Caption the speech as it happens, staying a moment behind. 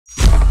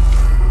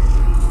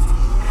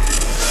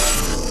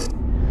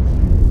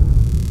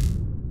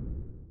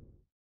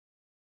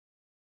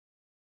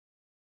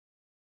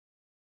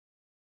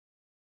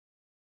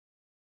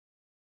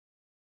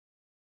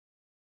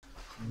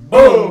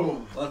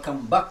Boom!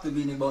 Welcome back to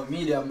Beanie Boy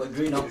Media. I'm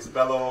Badrino. It's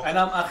Bello. And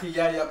I'm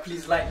Akiyaya.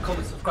 Please like,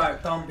 comment,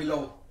 subscribe down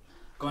below.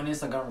 Go on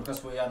Instagram,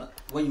 request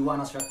where you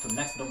want us to react to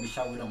next. Don't be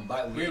shy, we don't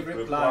bite. We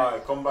reply.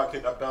 Come back,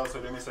 hit that bell so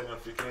you don't miss any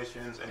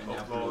notifications, any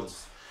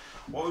uploads.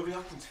 What will be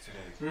happening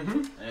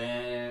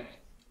today?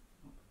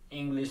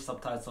 English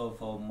subtitle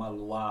for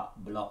Malwa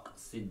block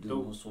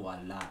Sidhu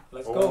Moosewala.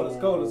 Let's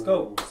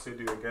go.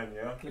 Sidhu again,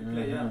 yeah? Click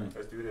play, yeah.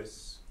 Let's do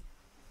this.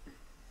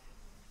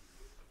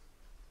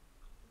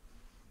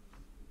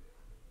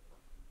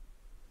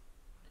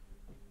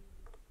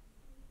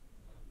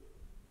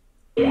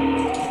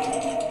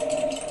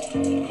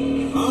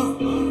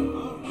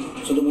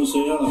 Sidhu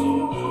Moosewala,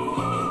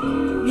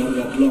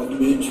 Malwa block,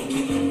 bitch.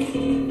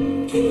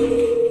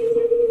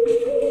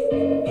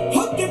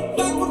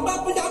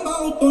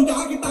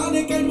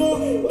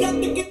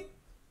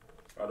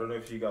 I don't know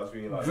if you guys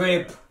realize.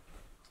 Drip.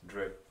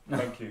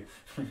 Thank you.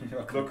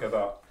 Look at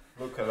that.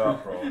 Look at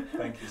that, bro.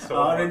 Thank you so much. I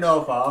already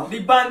know, fam. The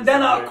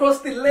bandana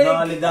across the leg.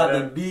 Not only that,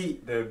 the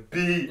beat. The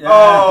beat. Yeah.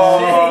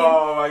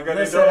 Oh my god.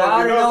 Listen, I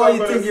already know what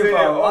you're thinking,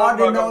 bro. I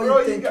already know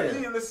what you're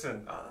thinking.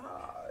 Listen.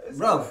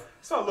 Bro,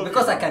 lovely,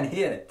 because bro. I can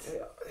hear it.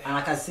 And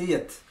I can see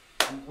it.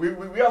 We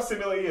have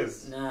similar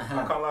ears. Uh-huh.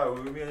 I can't lie.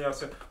 We really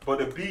have but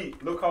the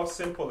beat, look how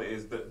simple it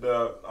is.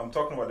 I'm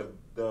talking about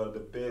the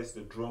bass,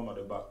 the drum at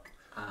the back.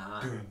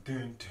 Dun,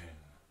 dun, dun.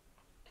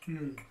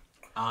 Dun,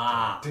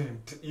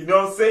 dun. You know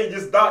what I'm saying?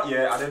 Just that,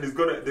 yeah. And then it's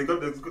got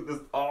this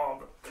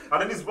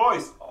and then his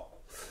voice. Oh.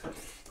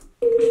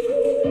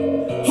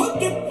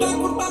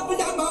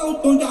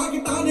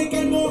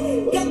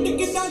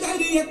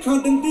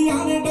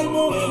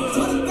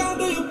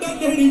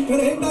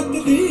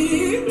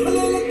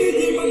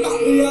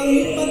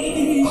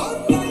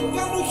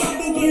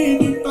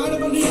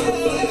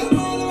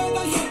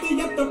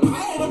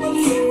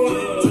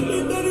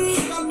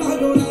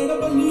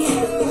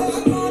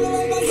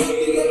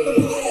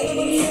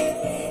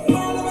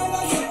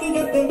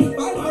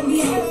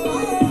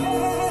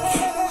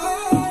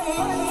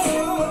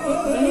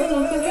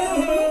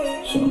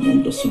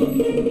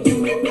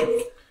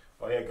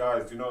 Oh yeah,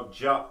 guys, you know,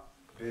 Jap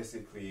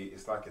basically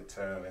it's like a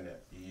term in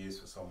it you use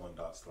for someone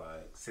that's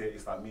like, say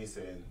it's like me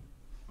saying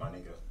my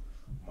nigga,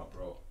 my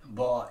bro.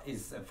 But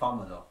it's a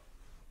farmer though.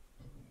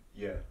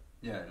 Yeah.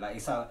 Yeah, like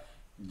it's a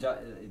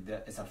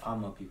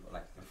farmer people,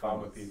 like the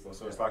Farmer people,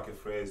 so it's like a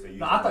phrase they use.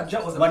 No, I thought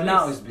Jet was a But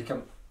now place. it's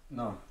become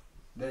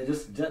they're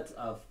just jets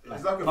of like,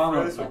 It's like a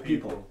farmers, phrase for like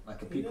people.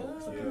 like a people. Yeah.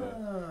 It's a people.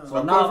 Yeah. So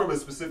So now from a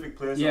specific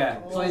place. yeah,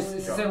 or so it's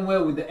the Yeah. same way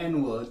with the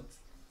N word,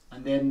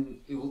 and then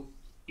it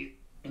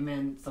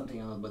meant something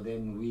else, but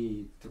then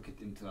we took it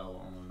into our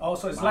own. Oh,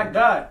 so it's mind. like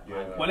that.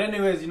 Yeah. Well,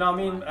 anyways, you know what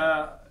I mean?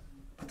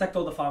 Protect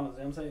all the farmers,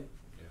 you know what I'm saying?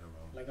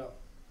 Yeah, Like that.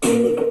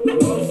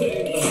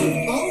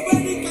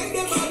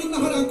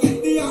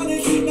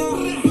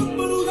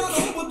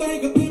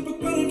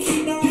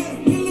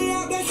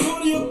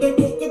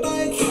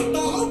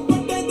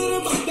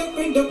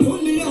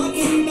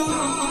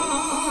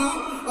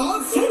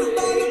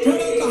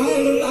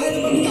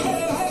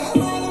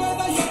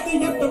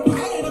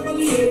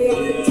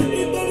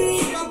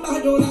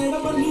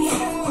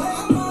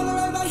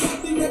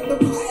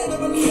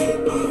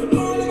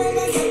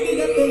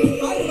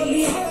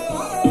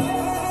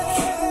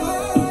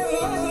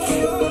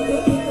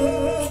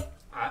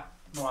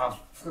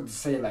 To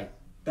say like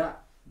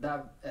that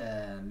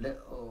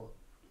little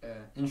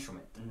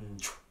instrument,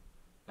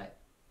 like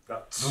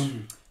That's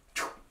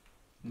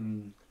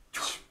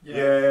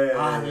Yeah.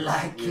 I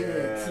like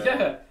it.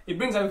 Yeah, it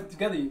brings everything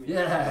together, you mean?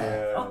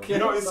 Yeah. Okay. You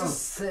know, Sounds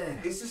sick.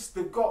 it's just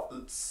they've got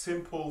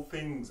simple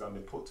things and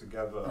they put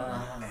together.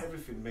 And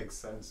everything makes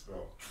sense,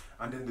 bro.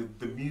 And then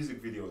the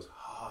music video is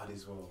hard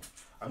as well.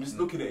 I'm just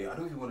looking at it. I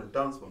don't even want to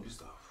dance, but I'm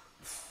just like,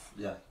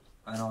 Yeah,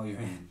 I know what you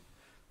mean.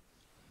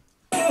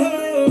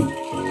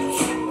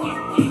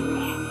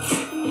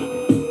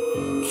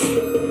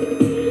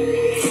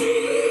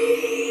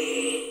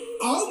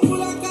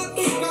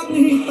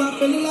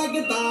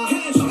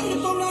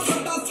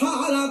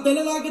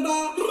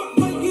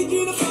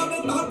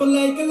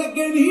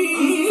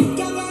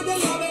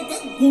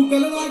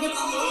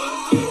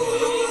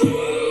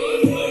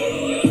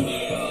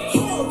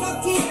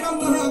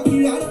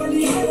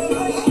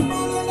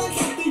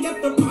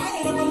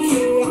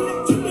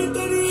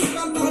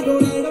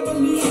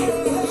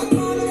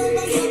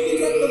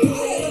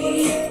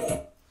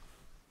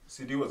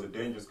 Sidhu was a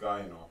dangerous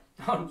guy, you know.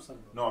 100%.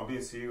 No, I'm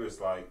being serious.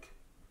 Like,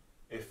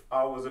 if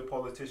I was a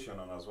politician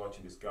and I was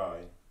watching this guy,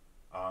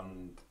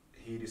 and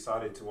he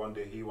decided to one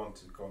day he wanted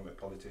to become a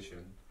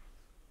politician,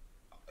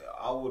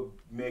 I would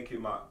make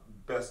it my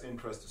best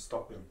interest to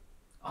stop him.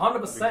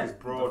 100%. Because,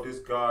 bro, this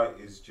guy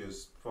is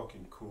just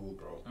fucking cool,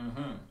 bro.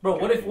 Bro,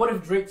 what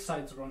if Drake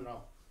decides to run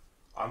now?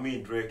 I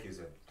mean, Drake is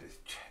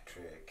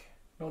Drake.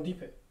 No,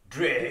 deep it.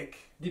 Drake.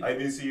 Deep. I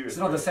mean, serious. It's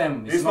not the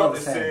same. It's not the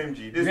same,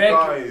 G. This Drake,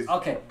 guy is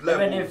okay.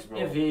 levels, Even bro.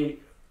 if he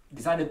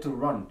decided to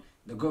run,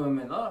 the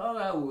government,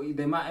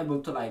 they might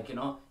able to, like, you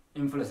know,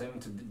 influence them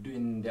into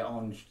doing their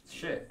own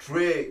shit.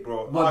 Drake,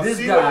 bro. But I this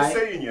see guy, what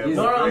you're saying, yeah. he's-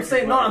 but I'm Drake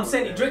saying is no. not I'm good,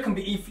 saying yeah. Drake can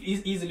be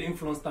easily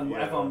influenced than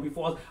whatever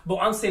before. But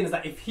what I'm saying is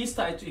that if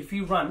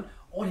he ran,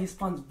 all his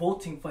fans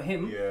voting for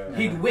him,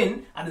 he'd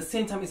win. At the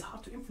same time, it's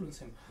hard to influence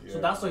him. So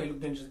that's why he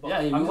looked dangerous. But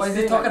Yeah, I'm what just is he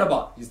saying, talking like,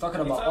 about? He's talking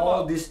about talking all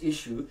about- this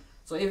issue.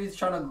 So if he's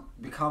trying to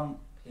become,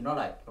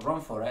 like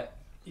run for it,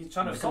 He's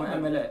trying to become stop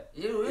an him. MLA.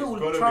 He will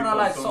gonna try to become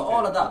like so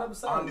all of that.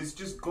 100%. And it's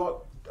just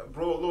got,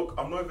 bro. Look,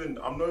 I've not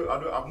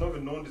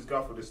even known this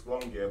guy for this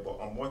long yet, but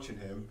I'm watching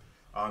him,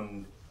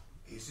 and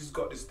he's just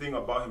got this thing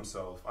about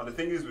himself. And the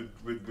thing is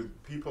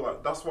with people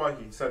like, that's why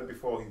he said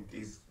before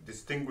he's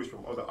distinguished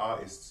from other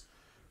artists,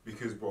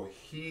 because bro,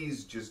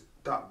 he's just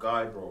that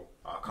guy, bro.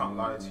 I can't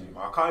lie to you.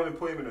 I can't even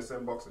put him in the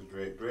same box as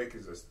Drake. Drake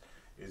is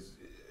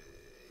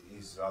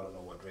I don't know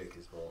what Drake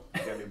is, bro.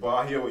 You get me? But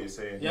I hear what you're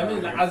saying. Yeah, I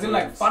mean, like, as in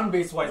like fan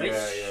base wise,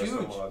 it's huge.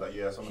 Something like that.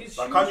 Yeah, something He's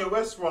like huge. Kanye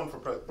West run for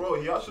president,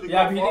 bro. He actually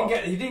Yeah, got but far.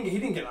 he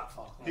didn't get that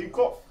far. He did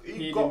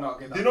got. not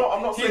get that. You know,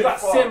 I'm not He's saying got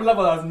far. same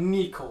level as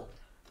Nico.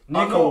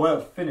 Nico will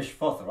finish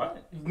fourth, right?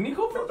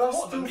 Nico, Bro,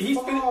 that's still he's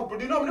far,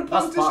 but you know how many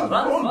That's politicians far.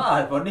 That's won?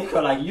 far. But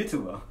Nico like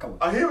YouTuber. Come on.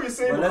 I hear what you're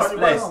saying, Well, but let's Kanye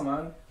play. West, Oh,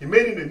 man. he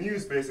made it in the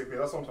news basically.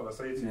 That's what I'm trying to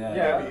say to you. Yeah. You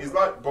get me? He's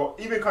like, but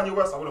even Kanye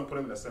West, I wouldn't put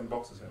him in the same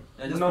box as him.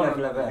 Yeah, just No, play no,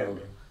 Flavor. You get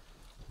me?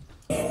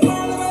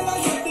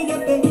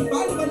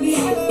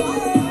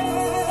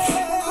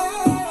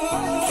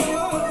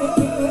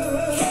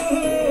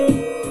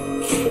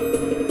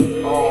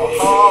 Oh,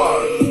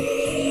 hard.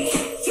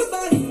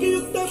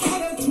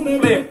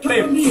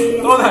 Play.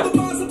 Throw that.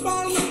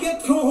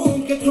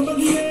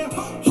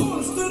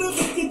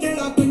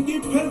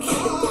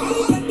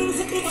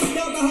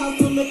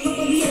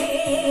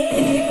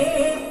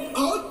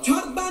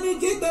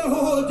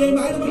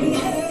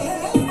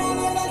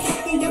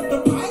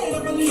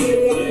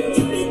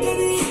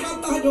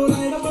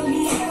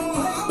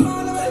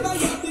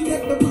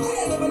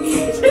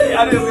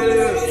 I didn't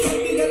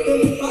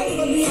really.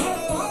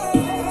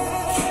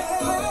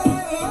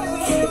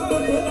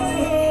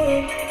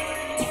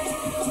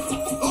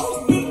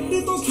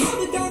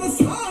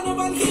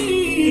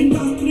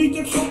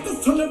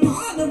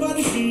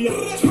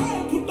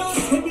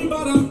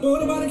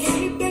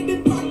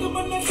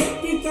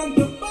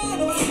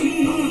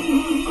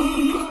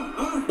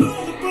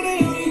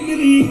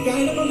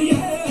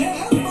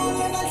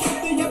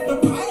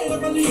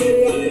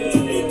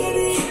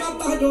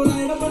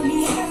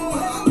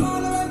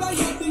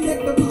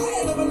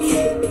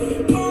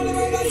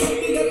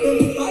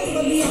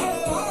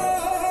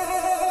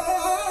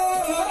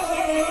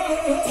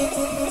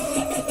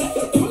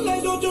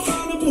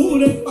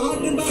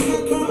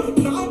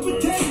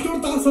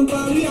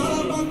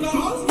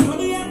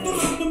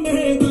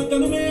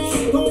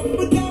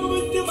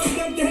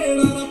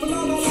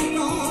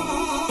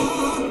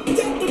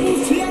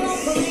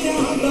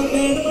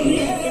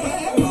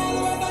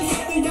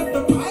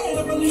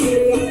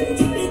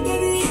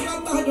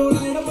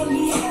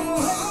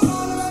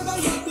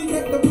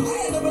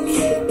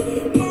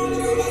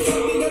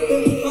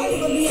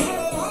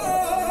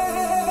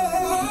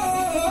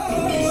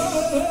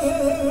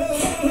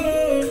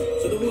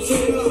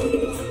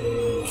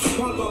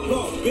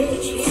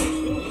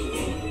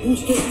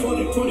 Moosetape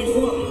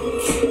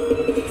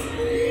 2021.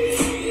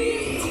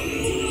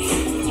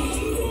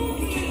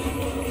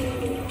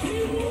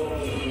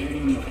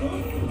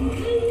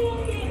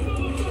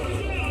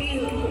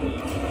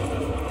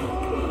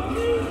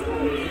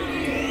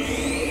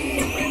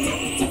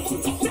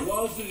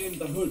 Was it in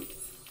the hood?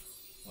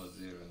 Was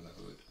there in the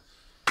hood?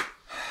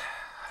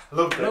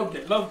 Loved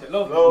it. Loved it.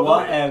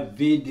 What a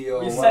video.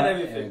 We what said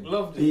everything. a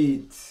Loved it.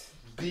 beat.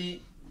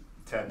 Beat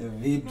The 10.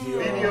 video.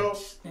 Video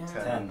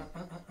 10.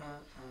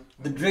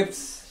 The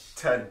drips.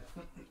 10.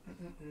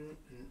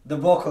 The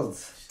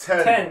vocals.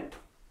 10.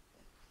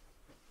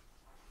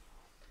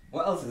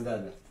 What else is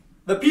there?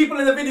 The people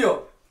in the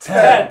video.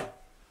 10.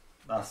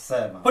 That's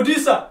it, man.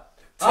 Producer.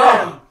 10.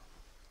 Ah,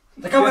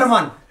 the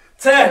cameraman.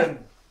 10.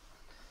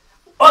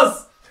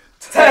 Us.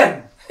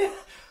 10.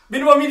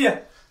 Minimum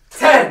Media.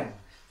 10.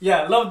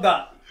 Yeah, love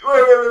that.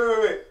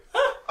 Wait.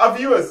 Our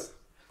viewers.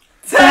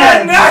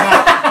 10.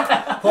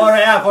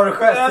 For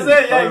requesting.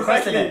 That's it, yeah, for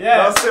requesting exactly, it. yeah.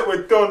 That's it,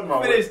 we're done,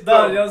 man. Finished, We're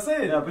done, you know what I'm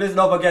saying? Yeah, please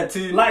don't forget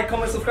to Like,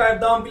 comment, subscribe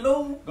down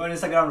below. go on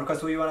Instagram,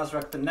 request who you want us to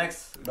react to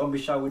next. Don't be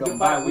shy, we don't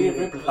Goodbye, buy, we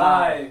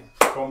reply.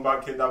 Come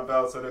back, hit that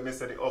bell so they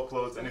miss any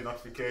uploads, any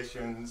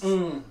notifications.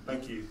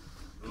 Thank you.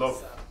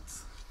 Love.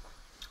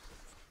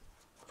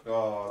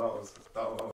 Oh, that was